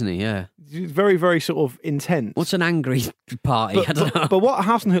anger, isn't he? Yeah. Very, very sort of intense. What's an angry party? I don't know. But what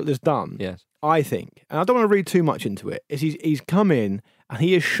Hasenhüttl has done, yes, I think, and I don't want to read too much into it, is he's come in and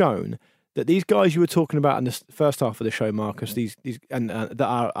he has shown that these guys you were talking about in the first half of the show, Marcus, these and that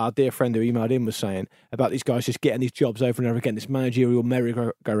our dear friend who emailed in was saying about these guys just getting these jobs over and over again, this managerial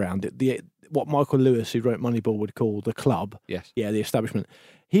merry-go-round, what Michael Lewis, who wrote Moneyball, would call the club. Yes. Yeah, the establishment.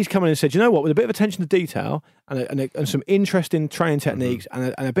 He's come in and said, you know what, with a bit of attention to detail and some interesting training techniques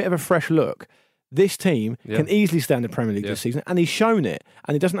and a bit of a fresh look, this team can easily stay in the Premier League this season. And he's shown it.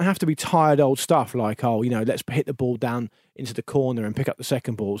 And it doesn't have to be tired old stuff like, let's hit the ball down into the corner and pick up the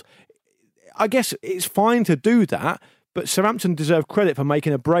second balls. I guess it's fine to do that, but Southampton deserve credit for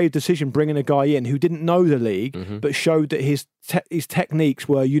making a brave decision, bringing a guy in who didn't know the league, but showed that his techniques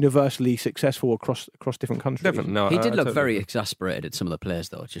were universally successful across different countries. Definitely. No, he did look very exasperated at some of the players,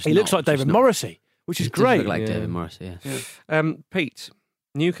 though. He looks like David Morrissey, which is great. He does look like David Morrissey, yeah. Pete,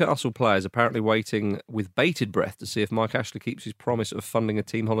 Newcastle players apparently waiting with bated breath to see if Mike Ashley keeps his promise of funding a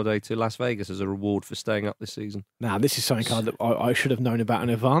team holiday to Las Vegas as a reward for staying up this season. Now, this is something that I should have known about in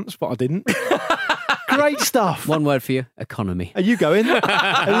advance, but I didn't. Great stuff. One word for you: economy. Are you going?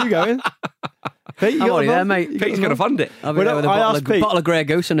 Are you going? Pete, I'm already there, mate. Pete's going to fund it. I'll be there with a bottle of Grey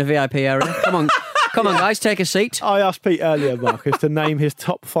Goose in the VIP area. Come on. Come on, guys, take a seat. I asked Pete earlier, Marcus, to name his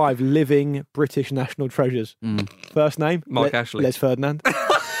top 5 living British national treasures. First name? Mike Ashley. Les Ferdinand.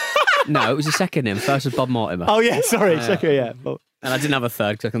 No, it was the second name. First was Bob Mortimer. Oh, yeah, sorry. Second, yeah. And I didn't have a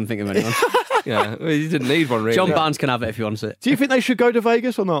third because I couldn't think of anyone. Yeah, well, you didn't need one, really. John Barnes can have it if he wants it. Do you think they should go to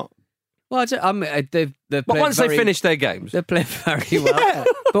Vegas or not? Well, they've but once they finish their games, they play very well.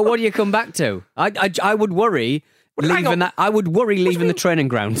 But what do you come back to? I would worry leaving that. I would worry leaving the training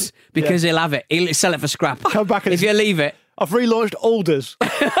grounds because he'll have it. He'll sell it for scrap. Come back and if you leave it. I've relaunched Alders.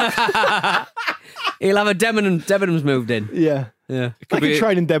 He'll have a Debenhams moved in. Yeah. Yeah. They could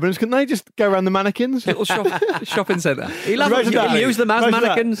train in Debenhams. Couldn't they just go around the mannequins? Little shopping centre. He'll use them as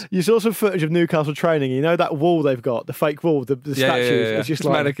mannequins. You saw some footage of Newcastle training. You know that wall they've got, the fake wall, the statues. Yeah. It's just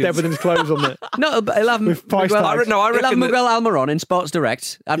like Debenhams clothes on it. No, but he'll have with price tags. He'll have Miguel Almiron in Sports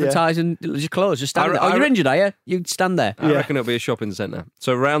Direct advertising just clothes. Just stand there. You're injured, are you? You stand there. I reckon it'll be a shopping centre.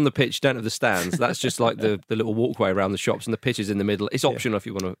 So around the pitch, don't have the stands. That's just like the little walkway around the shops, and the pitch is in the middle. It's optional if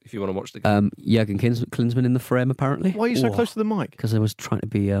you want to watch the game. Jurgen Klinsmann in the frame apparently. Why are you so close to the mic? Because I was trying to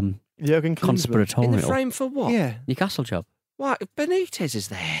be Jurgen conspiratorial. In the frame for what? Yeah. Newcastle job. What? Benitez is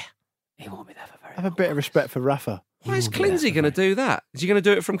there. He won't be there for very long. Have a bit of respect for Rafa. Why is Clinzy going to do that? Is he going to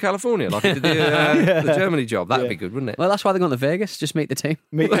do it from California like he did the Germany job? That'd be good, wouldn't it? Well, that's why they're going to Vegas. Just meet the team.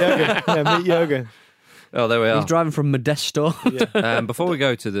 Meet Jurgen. Meet Jurgen. Oh, there we are. He's driving from Modesto. Before we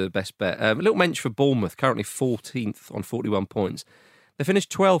go to the best bet, a little mention for Bournemouth, currently 14th on 41 points. They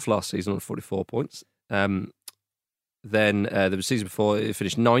finished 12th last season on 44 points. Then the season before, they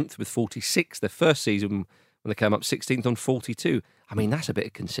finished 9th with 46. Their first season, when they came up 16th on 42. I mean, that's a bit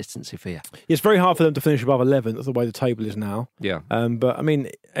of consistency for you. It's very hard for them to finish above 11th. That's the way the table is now. Yeah. But, I mean,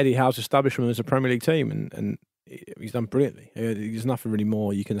 Eddie Howe's established them as a Premier League team, and he's done brilliantly. There's nothing really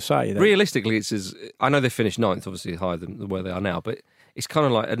more you can say. Realistically, I know they finished 9th, obviously higher than where they are now, but it's kind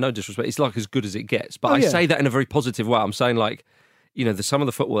of like, no disrespect, it's like as good as it gets. But I say that in a very positive way. I'm saying, like, you know, some of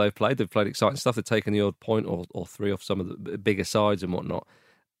the football they've played exciting stuff. They've taken the odd point or three off some of the bigger sides and whatnot.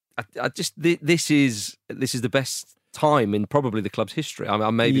 This is the best time in probably the club's history. I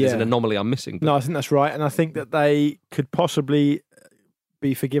mean, maybe there's an anomaly I'm missing. But... No, I think that's right. And I think that they could possibly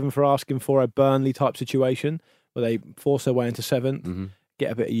be forgiven for asking for a Burnley type situation where they force their way into 7th,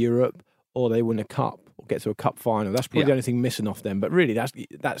 get a bit of Europe, or they win a cup or get to a cup final. That's probably the only thing missing off them. But really, that's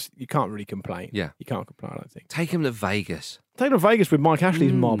you can't really complain. Yeah. You can't complain, I don't think. Take them to Vegas. Take them to Vegas with Mike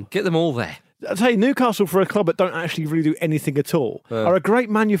Ashley's mob. Get them all there. I'll tell you, Newcastle, for a club that don't actually really do anything at all, are a great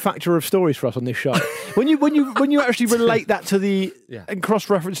manufacturer of stories for us on this show. when you actually relate that to and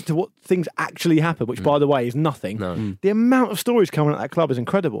cross-reference to what things actually happen, which, by the way, is nothing, the amount of stories coming at that club is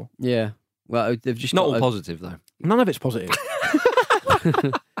incredible. Yeah. Well, they've just not all positive, though. None of it's positive.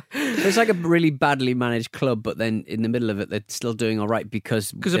 It's like a really badly managed club, but then in the middle of it, they're still doing all right because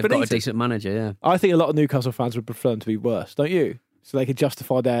they've got a decent manager. Yeah, I think a lot of Newcastle fans would prefer them to be worse, don't you? So they could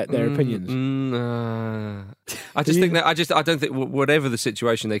justify their opinions. I just think that I don't think whatever the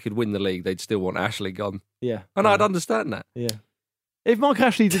situation, they could win the league. They'd still want Ashley gone. Yeah, and I'd understand that. Yeah. If Mike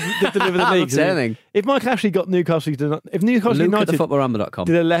Ashley did deliver the league, if Mike Ashley got Newcastle, if Newcastle Luke United at thefootballramble.com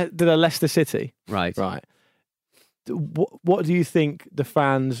did a Leicester City, right. What do you think the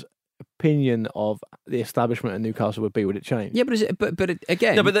fans' opinion of the establishment of Newcastle would be? Would it change? Yeah,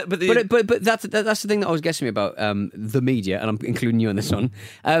 again, no, but that's the thing that always gets me about the media, and I'm including you in this one.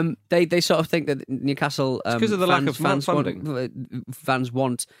 They sort of think that Newcastle because of the lack of funding. Fans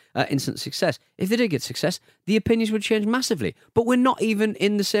want instant success. If they did get success, the opinions would change massively. But we're not even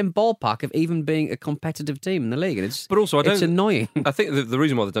in the same ballpark of even being a competitive team in the league, and it's annoying. I think the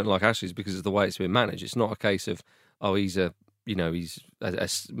reason why they don't like Ashley is because of the way it's been managed. It's not a case of he's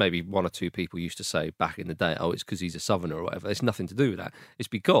as maybe one or two people used to say back in the day, it's because he's a Southerner or whatever. It's nothing to do with that. It's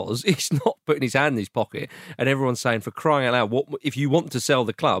because he's not putting his hand in his pocket, and everyone's saying, for crying out loud, what if you want to sell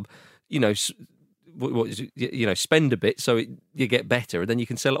the club, spend a bit so you get better, and then you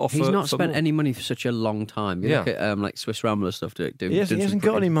can sell it off. He's not spent more. any money for such a long time. You look at like Swiss Rambler stuff to do. He hasn't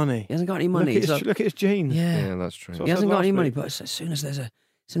got any money. He hasn't got any money. Look at his jeans. Yeah, that's true. He hasn't got any money, but as soon as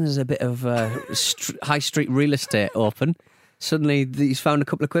there's a bit of high street real estate open, suddenly he's found a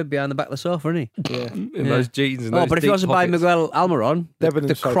couple of quid behind the back of the sofa, hasn't he? Yeah, in those jeans. And those but if he wants to buy Miguel Almiron, the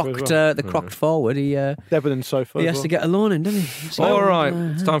crocked forward, Debenhams sofa. He has to get a loan in, doesn't he? So, all right,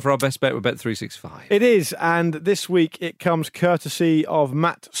 it's time for our best bet with Bet365. It is, and this week it comes courtesy of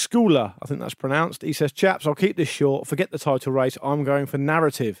Matt Schooler. I think that's pronounced. He says, "Chaps, I'll keep this short. Forget the title race. I'm going for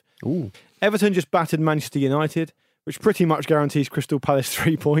narrative." Ooh. Everton just battered Manchester United, which pretty much guarantees Crystal Palace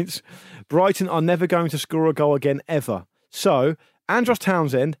 3 points. Brighton are never going to score a goal again, ever. So, Andros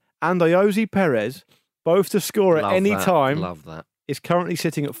Townsend and Ayoze Perez, both to score at any time, Love that. is currently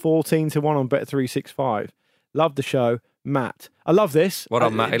sitting at 14-1 on Bet365. Love the show, Matt. I love this. Well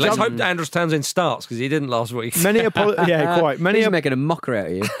done, Matt. Let's hope Andros Townsend starts, because he didn't last week. He's making a mockery out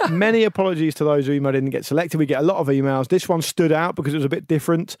of you. Many apologies to those who didn't get selected. We get a lot of emails. This one stood out because it was a bit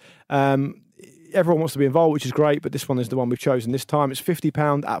different. Everyone wants to be involved, which is great, but this one is the one we've chosen this time. It's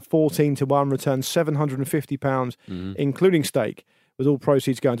 £50 at 14-1, returns £750, including stake, with all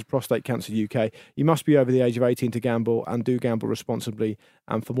proceeds going to Prostate Cancer UK. You must be over the age of 18 to gamble, and do gamble responsibly.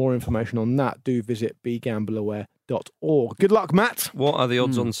 And for more information on that, do visit begambleaware.org. Good luck, Matt. What are the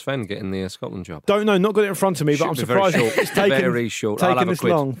odds on Sven getting the Scotland job? Don't know, not got it in front of me, but I'm surprised it's very short. taken this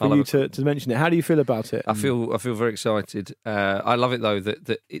long for you to mention it. How do you feel about it? I feel very excited. I love it though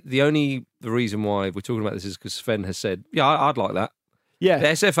that the reason why we're talking about this is because Sven has said, yeah, I'd like that. Yeah, the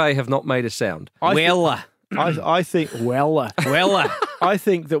SFA have not made a sound. I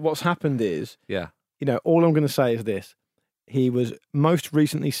think that what's happened is, all I'm going to say is this. He was most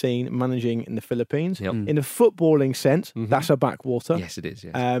recently seen managing in the Philippines. Yep. In a footballing sense, that's a backwater. Yes, it is.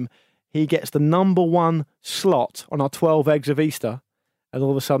 Yes. He gets the number 1 slot on our 12 eggs of Easter, and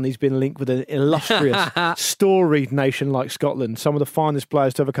all of a sudden he's been linked with an illustrious, storied nation like Scotland. Some of the finest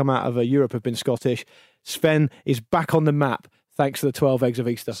players to ever come out of Europe have been Scottish. Sven is back on the map thanks to the 12 eggs of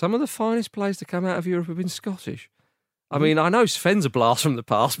Easter. Some of the finest players to come out of Europe have been Scottish. I mean, I know Sven's a blast from the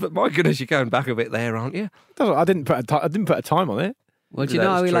past, but my goodness, you're going back a bit there, aren't you? I didn't put a time on it. Well, do you know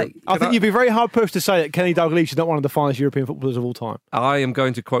how we like? I think you'd be very hard pushed to say that Kenny Dalglish is not one of the finest European footballers of all time. I am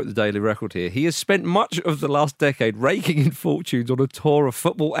going to quote the Daily Record here. He has spent much of the last decade raking in fortunes on a tour of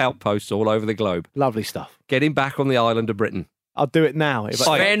football outposts all over the globe. Lovely stuff. Getting back on the island of Britain. I'll do it now.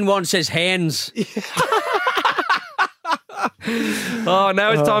 Sven wants his hands. Oh,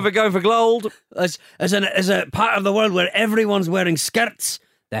 now it's time for Go for Gold. As a part of the world where everyone's wearing skirts,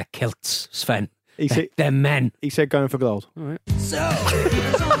 they're kilts, Sven. They're men. He said going for gold. All right. So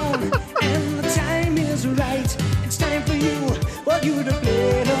it's on, and the time is right. It's time for you to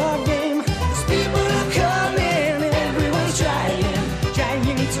play the game. 'Cause people are coming, everyone's trying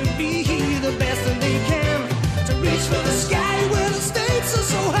to be the best that they can. To reach for the sky where the stakes are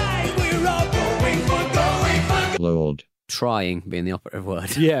so high. We're all going for gold. Trying being the operative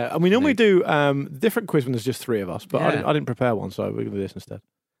word. Yeah, and we normally do different quiz when there's just 3 of us, but I didn't prepare one, so we're going to do this instead.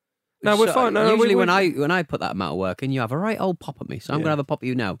 No, we're fine. No, usually when I put that amount of work in, you have a right old pop at me. So I'm going to have a pop at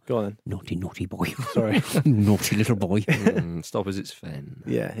you now. Go on then. Naughty boy. Sorry. Naughty little boy. Stop, is it Sven?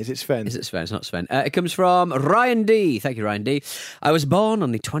 Yeah, is it Sven? Is it Sven? It's not Sven. It comes from Ryan D. Thank you, Ryan D. I was born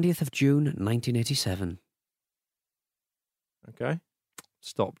on the 20th of June, 1987. Okay.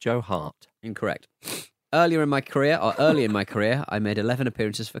 Stop, Joe Hart. Incorrect. Early in my career, I made 11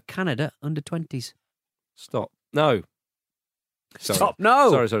 appearances for Canada under-20s. Stop. No. Sorry. Stop.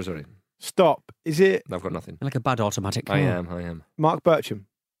 No. Sorry. Stop. Is it? I've got nothing. Like a bad automatic car. I am. Mark Bircham.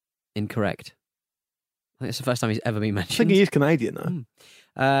 Incorrect. I think it's the first time he's ever been mentioned. I think he is Canadian, though.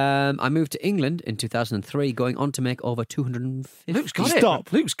 I moved to England in 2003, going on to make over 250. Luke's got Stop.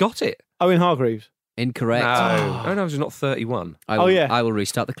 it. Luke's got it. Owen Hargreaves. Incorrect. No, he's not 31. I will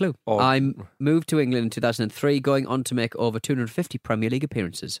restart the clue. I moved to England in 2003, going on to make over 250 Premier League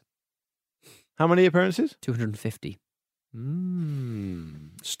appearances. How many appearances? 250.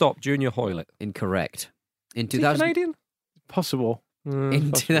 Stop, Junior Hoylett. Incorrect. In Is he Canadian? Possible.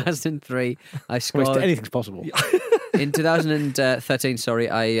 In 2003, I scored... anything's possible. In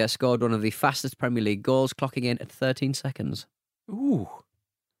 2013, I scored one of the fastest Premier League goals, clocking in at 13 seconds. Ooh.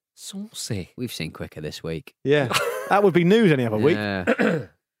 Saucy. We've seen quicker this week. Yeah. That would be news any other week.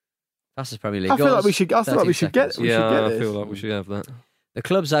 Fastest Premier League I feel goals. like we should. I feel like we should get. I feel like we should have that. The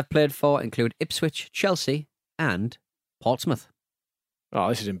clubs I've played for include Ipswich, Chelsea, and Portsmouth. Oh,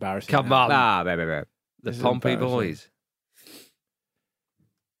 this is embarrassing. Come on. The Pompey boys.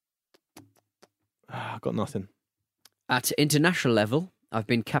 I've got nothing. At international level, I've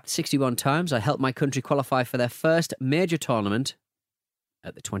been capped 61 times. I helped my country qualify for their first major tournament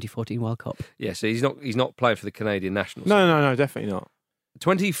at the 2014 World Cup. Yeah, so he's not playing for the Canadian national team. No, definitely not.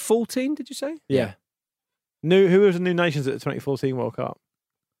 2014, did you say? Yeah. Who was the new nations at the 2014 World Cup?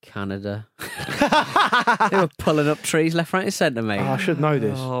 Canada. They were pulling up trees left, right and centre, mate. I should know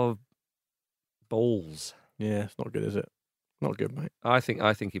this. Oh, balls. Yeah, it's not good, is it? Not good, mate. I think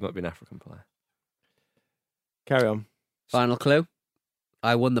he might be an African player. Carry on. Final clue.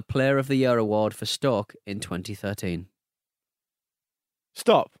 I won the Player of the Year award for Stoke in 2013.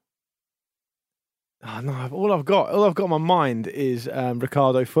 Stop. Oh, no, all I've got in my mind is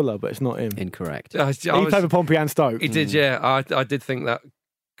Ricardo Fuller, but it's not him. Incorrect. He played for Pompey and Stoke. He did, yeah. I did think that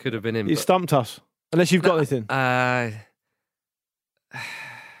could have been him. You stumped us. Unless you've got anything.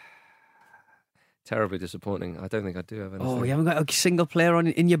 Terribly disappointing. I don't think I do have anything. Oh, you haven't got a single player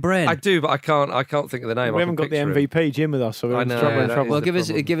in your brain? I do, but I can't think of the name. We haven't got the MVP Jim with us, so we're in trouble. Well, give us.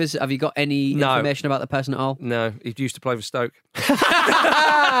 Have you got any information about the person at all? No, he used to play for Stoke. He's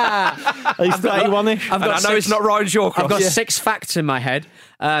 31ish. I know it's not Ryan Shawcross. I've got 6 facts in my head.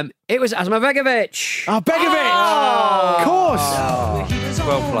 It was Asma Begovic. Oh, Begovic! Of course.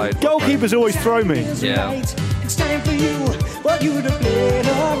 Well played. Goalkeepers always throw me. Yeah. It's time for you what you'd have played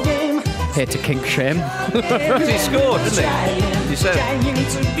a game. Here to kink shame. He scored, didn't he? You said. Trying to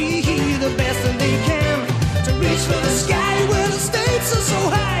be the best that they can. To reach for the sky where the stakes are so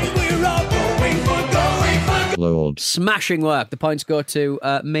high. We're all going for Lord. Smashing work. The points go to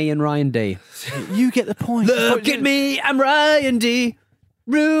me and Ryan D. You get the point. Look at me, I'm Ryan D.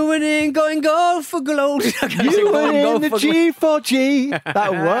 Ruining, going goal for gold. You were in the G4G.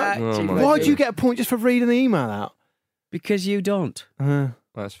 That'll work. Oh my Why'd God. you get a point just for reading the email out? Because you don't.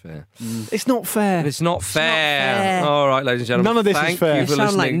 That's fair. It's not fair. It's not fair. All right, ladies and gentlemen. None of this is thank fair. You for You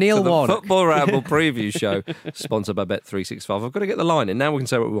sound like listening Neil to the Warnock. Football Ramble preview show, sponsored by Bet365. I've got to get the line in. Now we can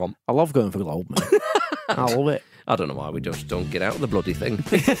say what we want. I love going for gold, man. I love it. I don't know why we just don't get out of the bloody thing.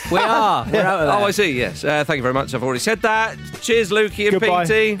 We are. We're out of there. Oh, I see, yes. Thank you very much. I've already said that. Cheers, Lukey and Goodbye.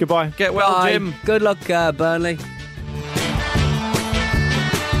 PT. Goodbye. Get well, Bye. Jim. Good luck, Burnley.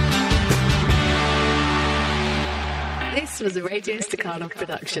 This was a Radio Staccato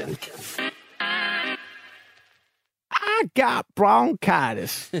production. I got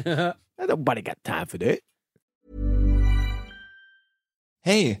bronchitis. Nobody got time for that.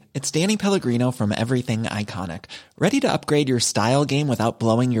 Hey, it's Danny Pellegrino from Everything Iconic. Ready to upgrade your style game without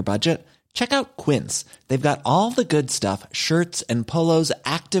blowing your budget? Check out Quince. They've got all the good stuff, shirts and polos,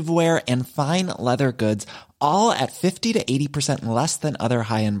 activewear, and fine leather goods, all at 50 to 80% less than other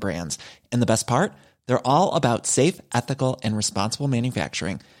high-end brands. And the best part? They're all about safe, ethical, and responsible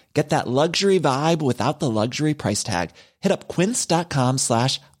manufacturing. Get that luxury vibe without the luxury price tag. Hit up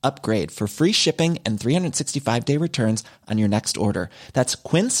quince.com/upgrade for free shipping and 365-day returns on your next order. That's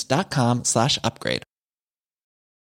quince.com/upgrade.